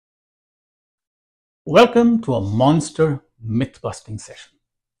Welcome to a monster myth-busting session.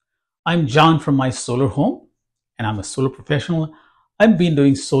 I'm John from My Solar Home, and I'm a solar professional. I've been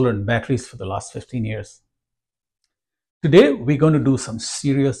doing solar and batteries for the last 15 years. Today, we're going to do some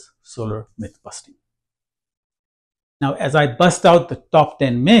serious solar myth-busting. Now, as I bust out the top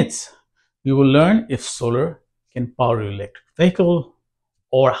 10 myths, you will learn if solar can power your electric vehicle,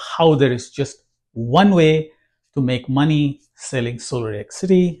 or how there is just one way to make money selling solar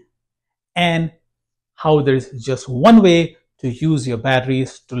electricity, and how there is just one way to use your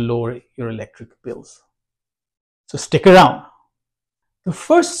batteries to lower your electric bills. So stick around. The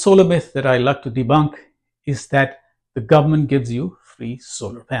first solar myth that I like to debunk is that the government gives you free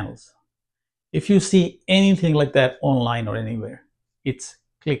solar panels. If you see anything like that online or anywhere, it's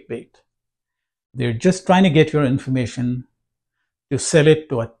clickbait. They're just trying to get your information to sell it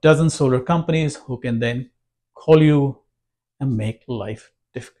to a dozen solar companies who can then call you and make life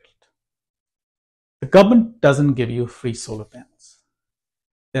difficult. The government doesn't give you free solar panels.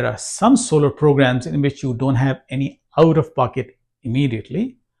 There are some solar programs in which you don't have any out-of-pocket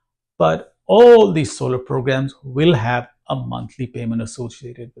immediately, but all these solar programs will have a monthly payment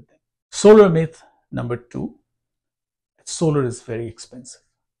associated with them. Solar myth number 2, solar is very expensive.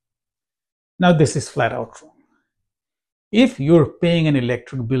 Now this is flat out wrong. If you're paying an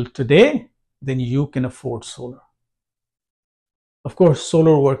electric bill today, then you can afford solar. Of course,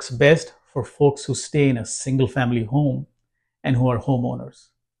 solar works best for folks who stay in a single-family home and who are homeowners.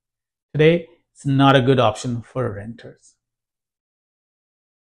 Today, it's not a good option for renters.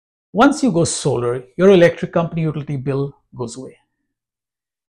 Once you go solar, your electric company utility bill goes away.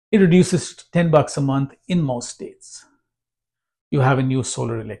 It reduces to $10 a month in most states. You have a new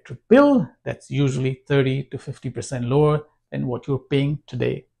solar electric bill that's usually 30 to 50% lower than what you're paying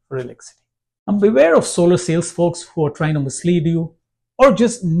today for electricity. Now, beware of solar sales folks who are trying to mislead you, or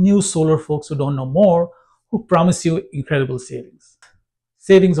just new solar folks who don't know more, who promise you incredible savings.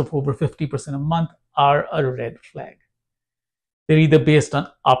 Savings of over 50% a month are a red flag. They're either based on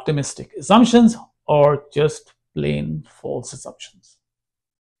optimistic assumptions or just plain false assumptions.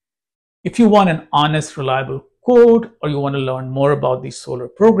 If you want an honest, reliable quote, or you want to learn more about the solar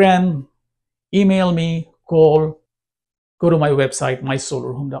program, email me, call, go to my website,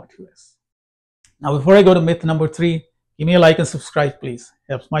 mysolarhome.us. Now, before I go to myth number 3, give me a like and subscribe, please.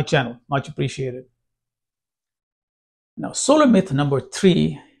 Helps my channel. Much appreciated. Now, solar myth number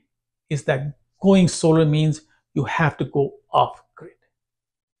 3 is that going solar means you have to go off grid.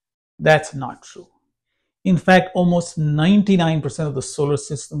 That's not true. In fact, almost 99% of the solar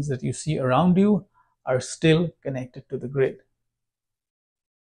systems that you see around you are still connected to the grid.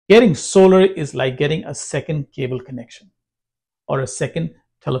 Getting solar is like getting a second cable connection or a second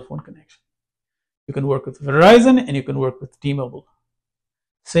telephone connection. You can work with Verizon and you can work with T-Mobile.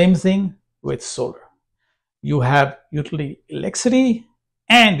 Same thing with solar. You have utility electricity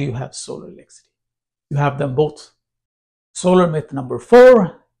and you have solar electricity. You have them both. Solar myth number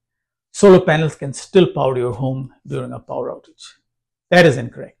 4, solar panels can still power your home during a power outage. That is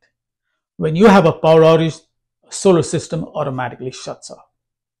incorrect. When you have a power outage, a solar system automatically shuts off.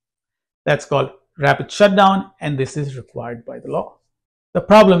 That's called rapid shutdown, and this is required by the law. The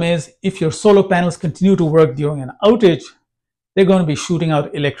problem is, if your solar panels continue to work during an outage, they're going to be shooting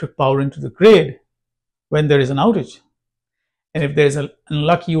out electric power into the grid when there is an outage. And if there's an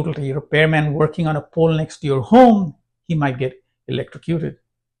unlucky utility repairman working on a pole next to your home, he might get electrocuted.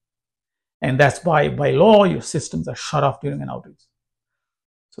 And that's why, by law, your systems are shut off during an outage.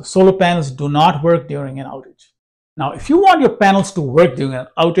 So solar panels do not work during an outage. Now, if you want your panels to work during an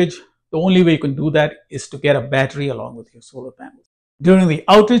outage, the only way you can do that is to get a battery along with your solar panels. During the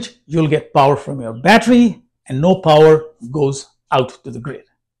outage, you'll get power from your battery and no power goes out to the grid.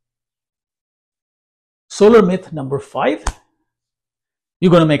 Solar myth number 5, you're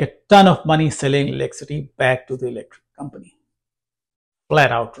going to make a ton of money selling electricity back to the electric company.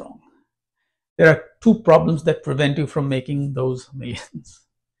 Flat out wrong. There are 2 problems that prevent you from making those millions.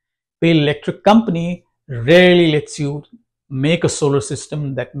 The electric company rarely lets you make a solar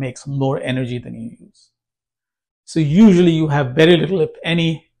system that makes more energy than you use. So usually you have very little, if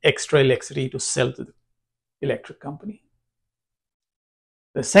any, extra electricity to sell to the electric company.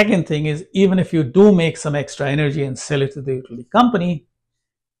 The second thing is, even if you do make some extra energy and sell it to the utility company,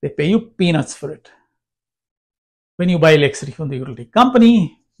 they pay you peanuts for it. When you buy electricity from the utility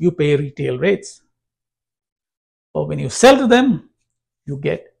company, you pay retail rates. But when you sell to them, you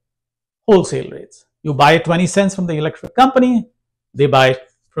get wholesale rates. You buy 20 cents from the electric company, they buy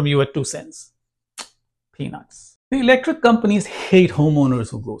it from you at 2 cents. Peanuts. The electric companies hate homeowners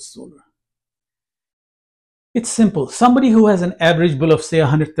who go solar. It's simple. Somebody who has an average bill of say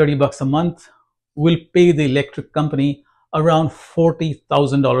 $130 a month will pay the electric company around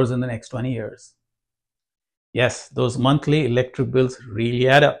 $40,000 in the next 20 years. Yes, those monthly electric bills really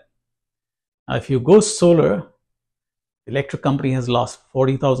add up. Now, if you go solar, the electric company has lost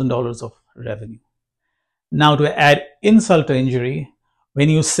 $40,000 of revenue. Now, to add insult to injury, when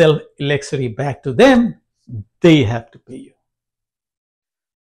you sell electricity back to them, they have to pay you.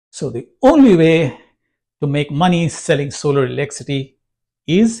 So the only way to make money selling solar electricity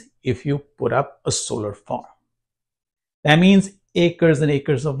is if you put up a solar farm. That means acres and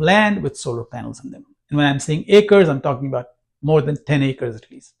acres of land with solar panels on them. And when I'm saying acres, I'm talking about more than 10 acres at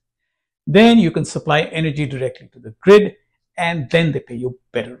least. Then you can supply energy directly to the grid, and then they pay you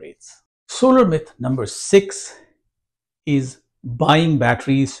better rates. Solar myth number 6 is buying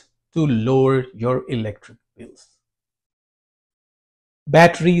batteries to lower your electric bills.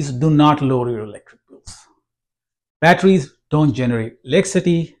 Batteries do not lower your electric bills. Batteries don't generate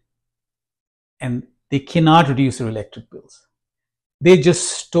electricity, and they cannot reduce your electric bills. They just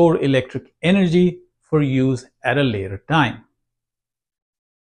store electric energy for use at a later time.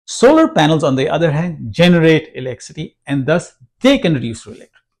 Solar panels, on the other hand, generate electricity, and thus they can reduce your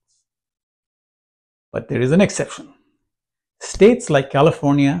electric bills. But there is an exception. States like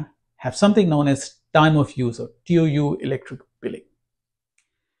California have something known as time of use, or TOU electric billing.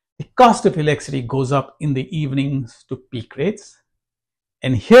 The cost of electricity goes up in the evenings to peak rates,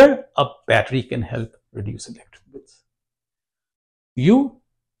 and here a battery can help reduce electric bills. You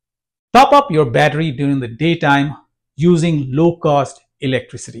top up your battery during the daytime using low-cost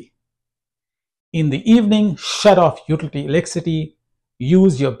electricity. In the evening, shut off utility electricity,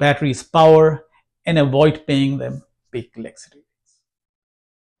 use your battery's power, and avoid paying them big electricity rates.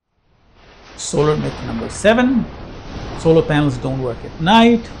 Solar myth number 7. Solar panels don't work at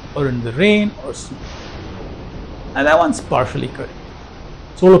night or in the rain or snow. And that one's partially correct.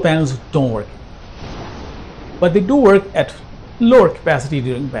 Solar panels don't work, but they do work at lower capacity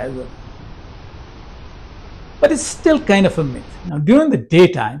during bad weather. But it's still kind of a myth. Now, during the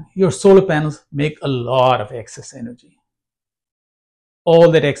daytime, your solar panels make a lot of excess energy. All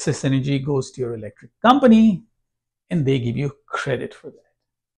that excess energy goes to your electric company, and they give you credit for that.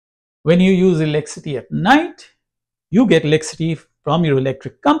 When you use electricity at night, you get electricity from your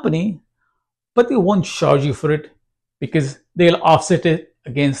electric company, but they won't charge you for it because they'll offset it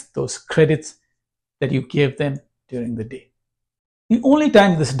against those credits that you gave them during the day. The only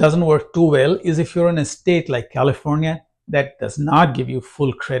time this doesn't work too well is if you're in a state like California that does not give you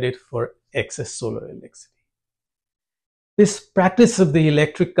full credit for excess solar electricity. This practice of the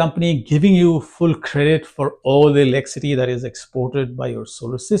electric company giving you full credit for all the electricity that is exported by your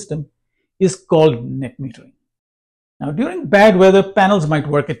solar system is called net metering. Now, during bad weather, panels might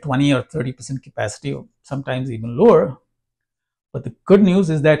work at 20 or 30% capacity, or sometimes even lower. But the good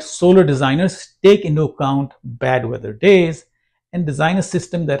news is that solar designers take into account bad weather days and design a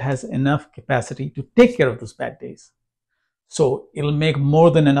system that has enough capacity to take care of those bad days. So it'll make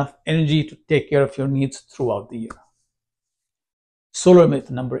more than enough energy to take care of your needs throughout the year. Solar myth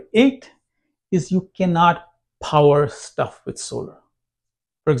number 8 is you cannot power stuff with solar.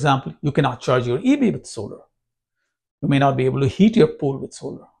 For example, you cannot charge your EV with solar. You may not be able to heat your pool with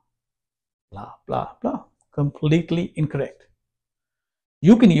solar. Blah, blah, blah. Completely incorrect.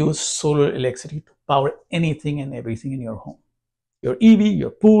 You can use solar electricity to power anything and everything in your home. Your EV,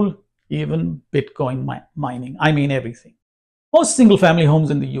 your pool, even Bitcoin mining. I mean everything. Most single-family homes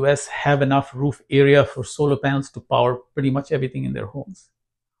in the US have enough roof area for solar panels to power pretty much everything in their homes.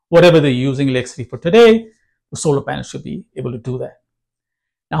 Whatever they're using electricity for today, the solar panels should be able to do that.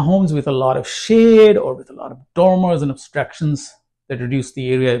 Now, homes with a lot of shade or with a lot of dormers and obstructions that reduce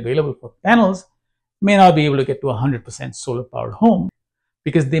the area available for panels may not be able to get to 100% solar-powered home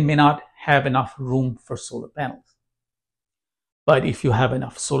because they may not have enough room for solar panels. But if you have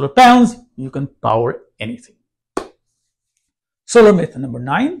enough solar panels, you can power anything. Solar myth number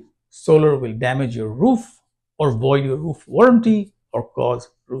 9, solar will damage your roof or void your roof warranty or cause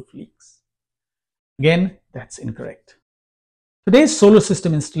roof leaks. Again, that's incorrect. Today's solar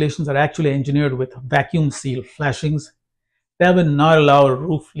system installations are actually engineered with vacuum seal flashings that will not allow a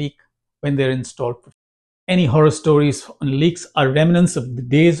roof leak when they're installed. Any horror stories on leaks are remnants of the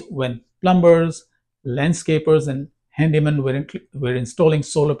days when plumbers, landscapers, and handymen were installing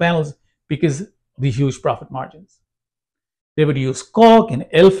solar panels because of the huge profit margins. They would use caulk and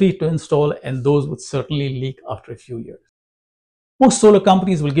Elfie to install, and those would certainly leak after a few years. Most solar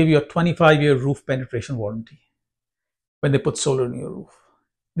companies will give you a 25-year roof penetration warranty when they put solar on your roof.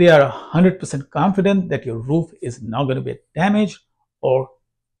 They are 100% confident that your roof is not going to be damaged or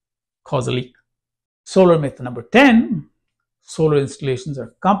cause a leak. Solar myth number 10, solar installations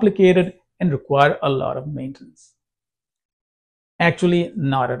are complicated and require a lot of maintenance. Actually,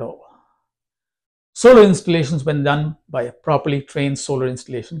 not at all. Solar installations, when done by a properly trained solar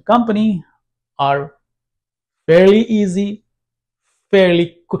installation company, are fairly easy,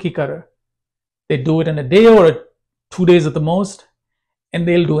 fairly cookie cutter. They do it in a day or 2 days at the most, and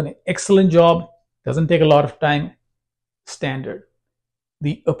they'll do an excellent job. Doesn't take a lot of time. Standard.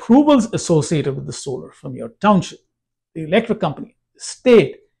 The approvals associated with the solar from your township, the electric company, the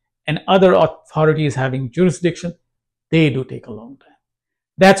state, and other authorities having jurisdiction, they do take a long time.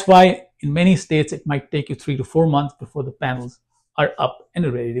 That's why in many states it might take you 3 to 4 months before the panels are up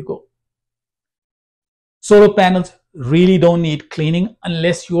and ready to go. Solar panels really don't need cleaning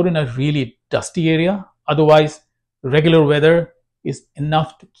unless you're in a really dusty area. Otherwise, regular weather is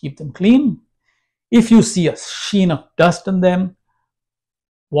enough to keep them clean. If you see a sheen of dust on them,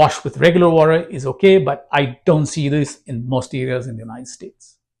 wash with regular water is okay, but I don't see this in most areas in the United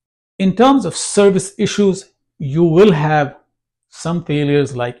States. In terms of service issues, you will have some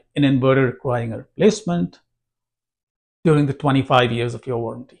failures like an inverter requiring a replacement during the 25 years of your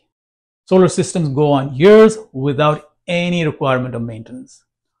warranty. Solar systems go on years without any requirement of maintenance.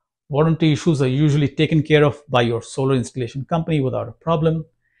 Warranty issues are usually taken care of by your solar installation company without a problem.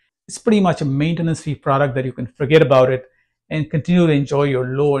 It's pretty much a maintenance-free product that you can forget about it and continue to enjoy your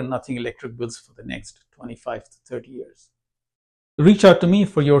low or nothing electric bills for the next 25 to 30 years. Reach out to me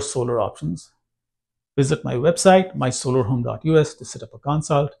for your solar options. Visit my website, mysolarhome.us, to set up a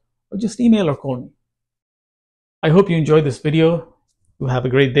consult, or just email or call me. I hope you enjoyed this video. You have a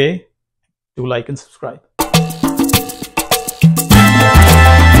great day. Do like and subscribe.